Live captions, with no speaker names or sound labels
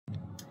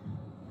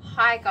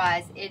Hi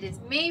guys, it is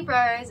me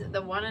Rose,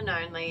 the one and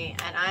only,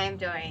 and I am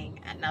doing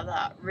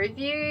another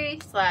review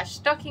slash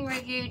stocking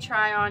review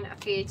try on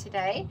for you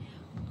today.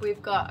 We've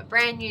got a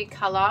brand new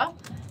colour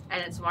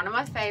and it's one of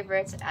my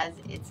favourites as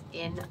it's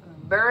in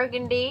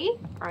Burgundy,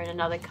 or in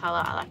another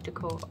colour I like to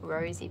call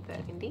rosy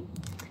burgundy.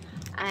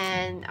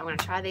 And I'm going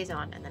to try these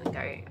on and then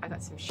I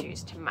got some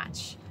shoes to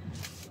match.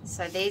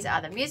 So these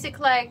are the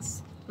music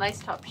legs, lace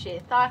top sheer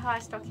thigh high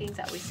stockings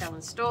that we sell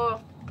in store.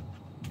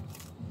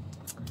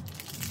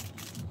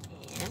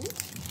 And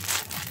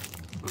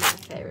my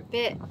favourite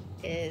bit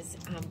is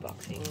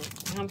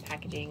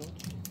unpackaging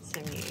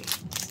some new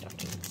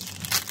stockings.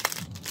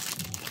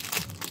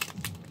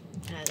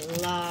 And I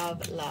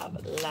love,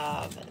 love,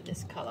 love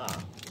this colour.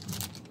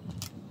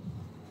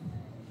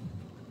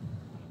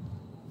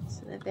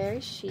 So they're very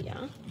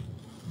sheer.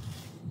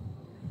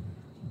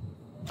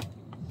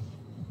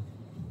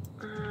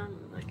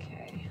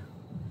 Okay.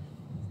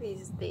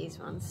 These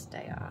ones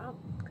stay up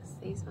because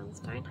these ones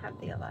don't have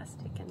the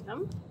elastic in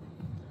them.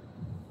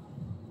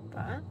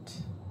 But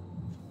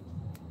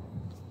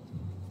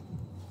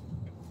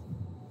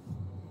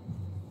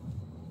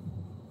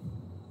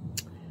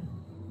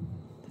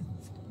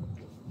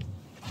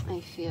they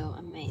feel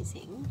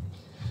amazing.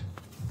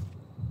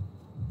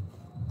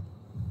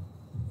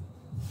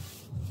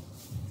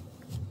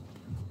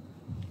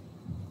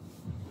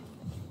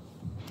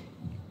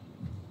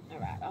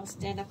 Alright, I'll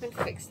stand up and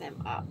fix them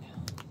up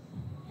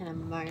in a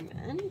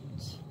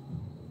moment.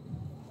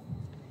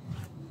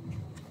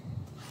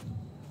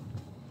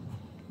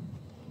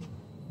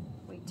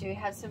 We do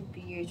have some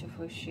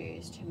beautiful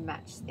shoes to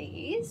match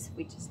these.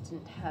 We just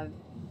didn't have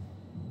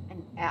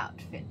an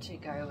outfit to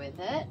go with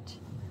it.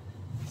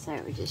 So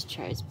we just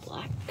chose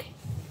black.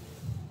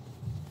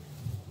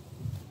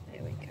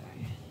 There we go.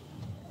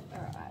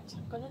 Alright,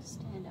 I'm gonna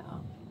stand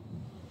up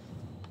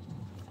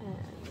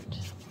and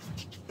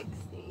fix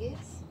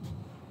these.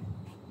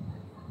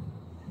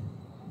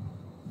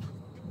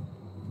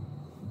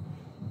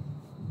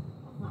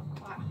 I'm not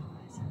quite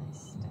high, so they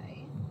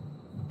stay.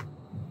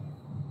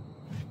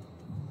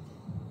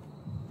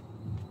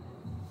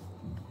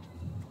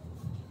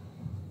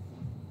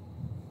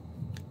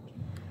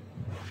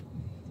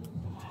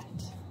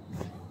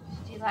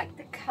 Like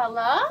the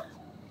colour,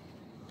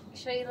 make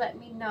sure you let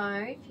me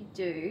know if you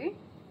do.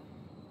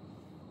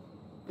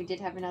 We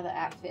did have another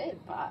outfit,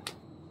 but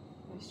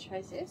I just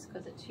chose this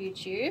because it's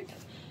YouTube.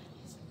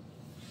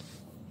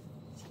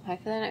 So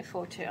hopefully I don't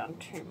fall on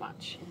too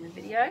much in the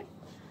video.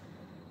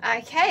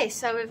 Okay,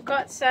 so we've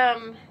got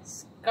some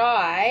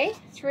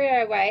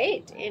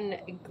SKY-308 in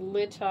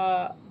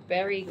glitter,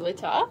 berry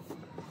glitter.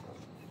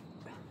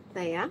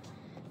 There,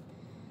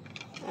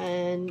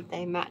 and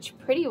they match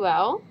pretty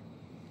well.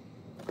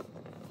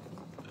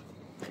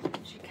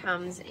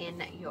 Comes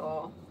in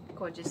your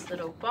gorgeous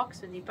little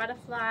box with your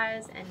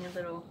butterflies and your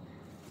little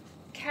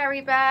carry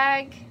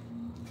bag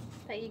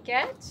that you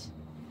get.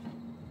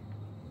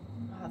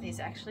 Oh, these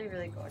are actually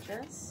really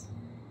gorgeous.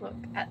 Look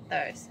at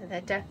those. So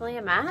they're definitely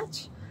a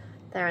match.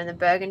 They're in the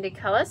burgundy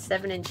colour,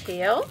 7-inch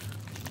heel.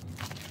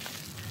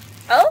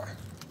 Oh!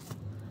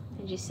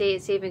 And you see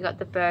it's even got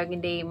the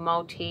burgundy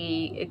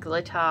multi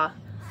glitter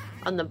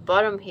on the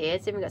bottom here.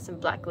 It's even got some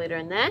black glitter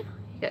in there.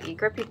 You got your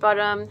grippy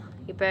bottom,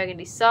 your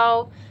burgundy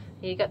sole.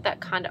 You got that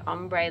kind of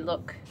ombre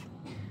look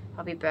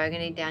of your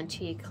burgundy down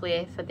to your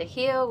clear for the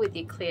heel with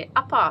your clear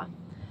upper.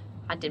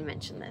 I did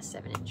mention they're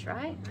 7-inch,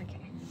 right?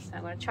 Okay, so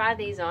I'm going to try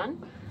these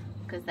on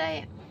because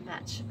they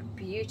match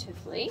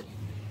beautifully.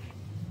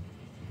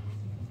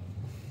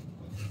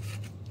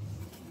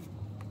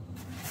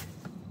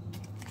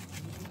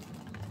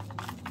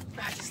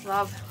 I just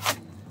love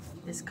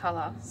this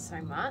colour so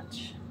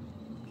much.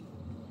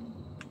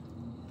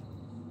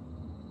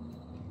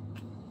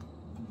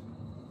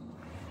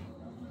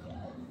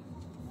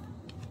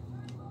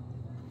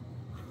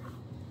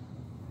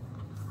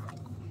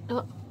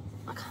 Oh,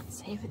 I can't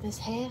see with this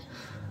hair.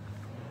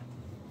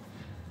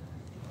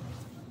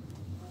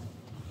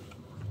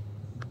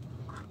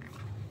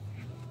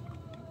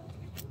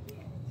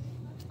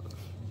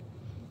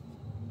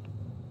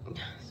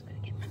 Just gotta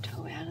get my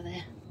toe out of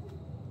there.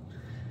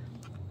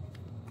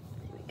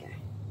 There we go.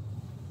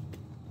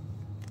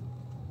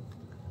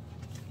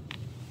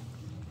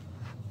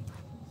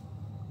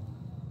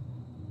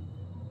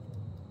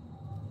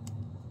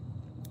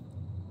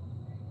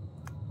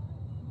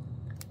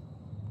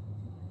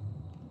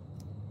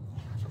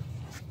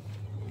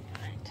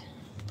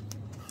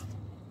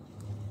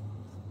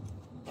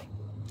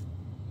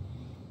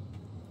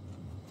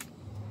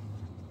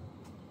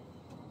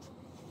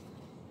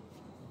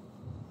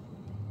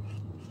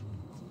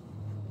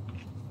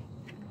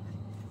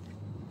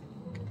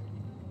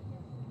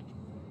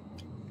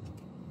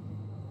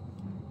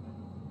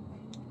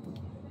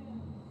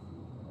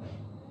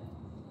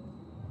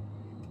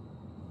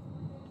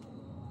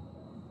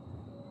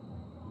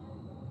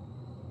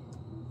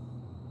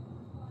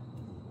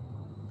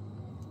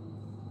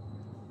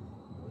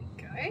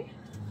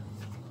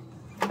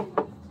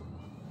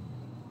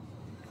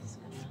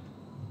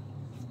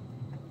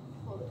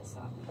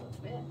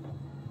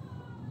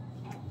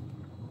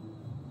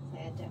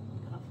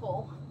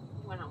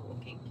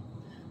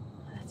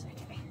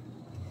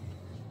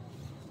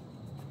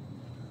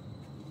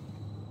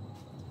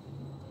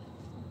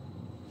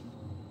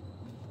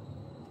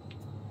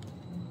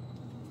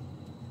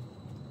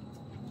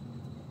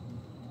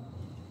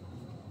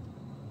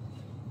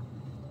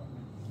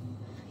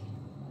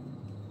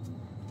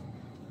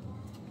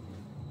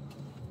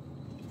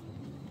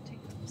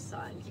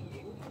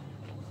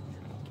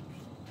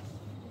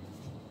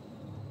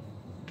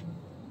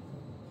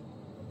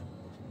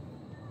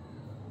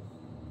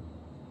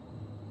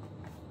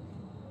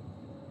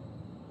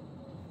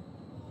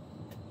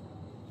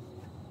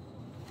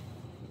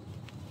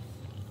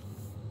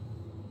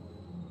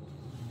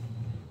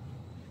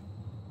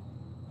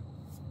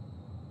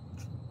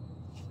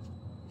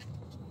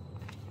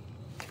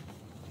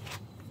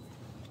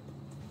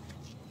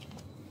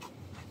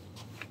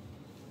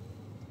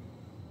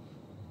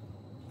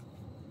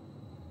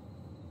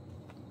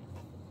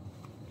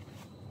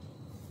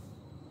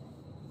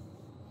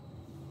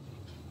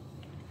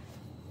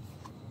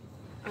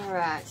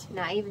 Alright,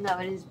 now even though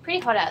it is pretty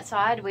hot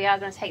outside, we are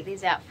going to take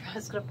these out. I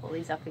was going to pull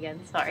these up again,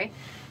 sorry.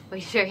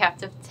 We do have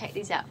to take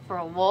these out for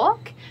a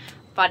walk.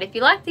 But if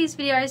you like these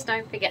videos,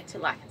 don't forget to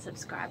like and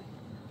subscribe.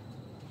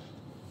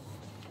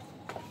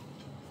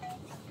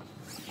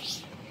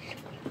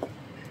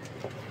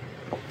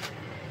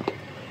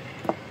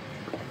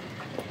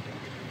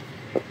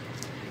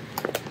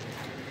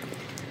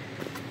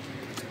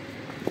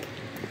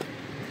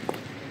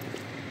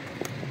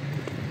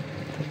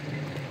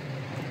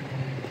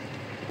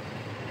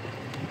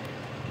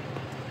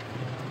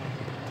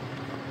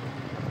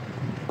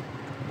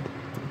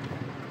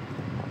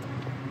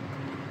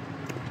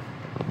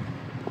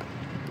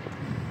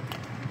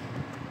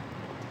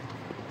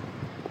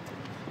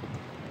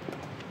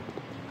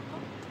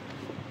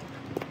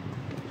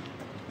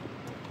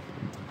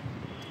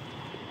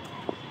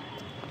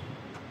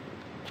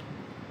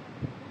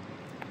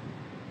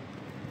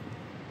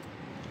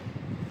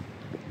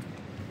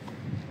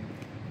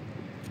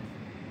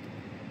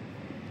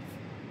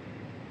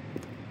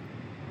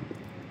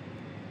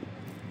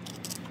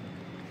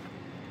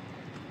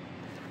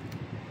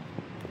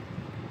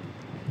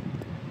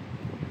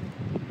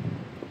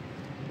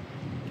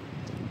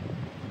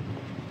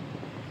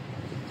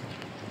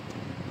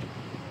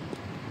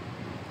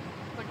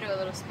 Do a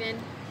little spin.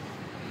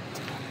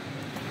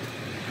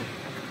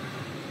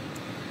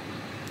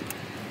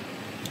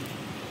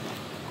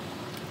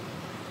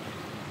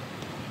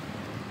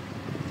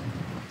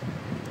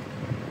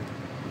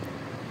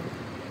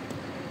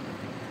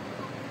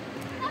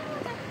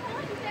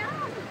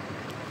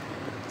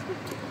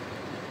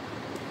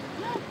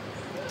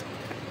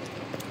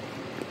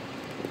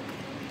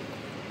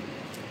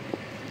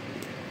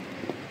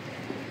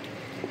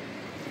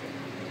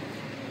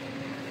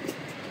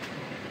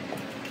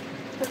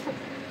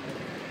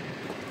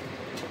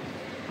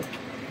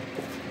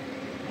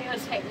 They're going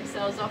to take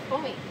themselves off for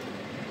me.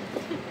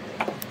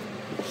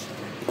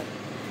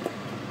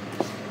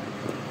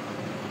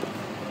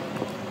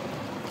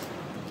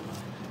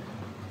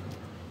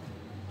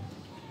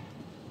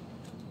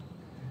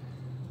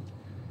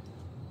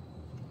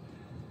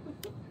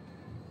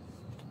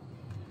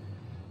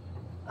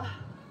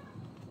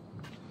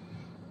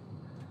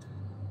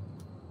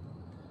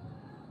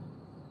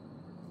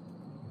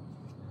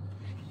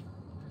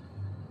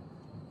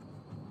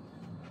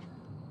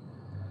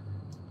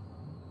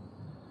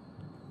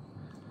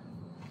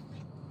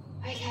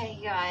 Okay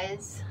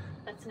guys,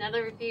 that's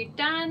another review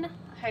done.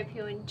 I hope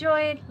you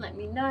enjoyed. Let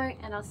me know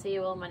and I'll see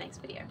you all in my next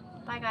video.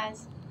 Bye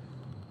guys.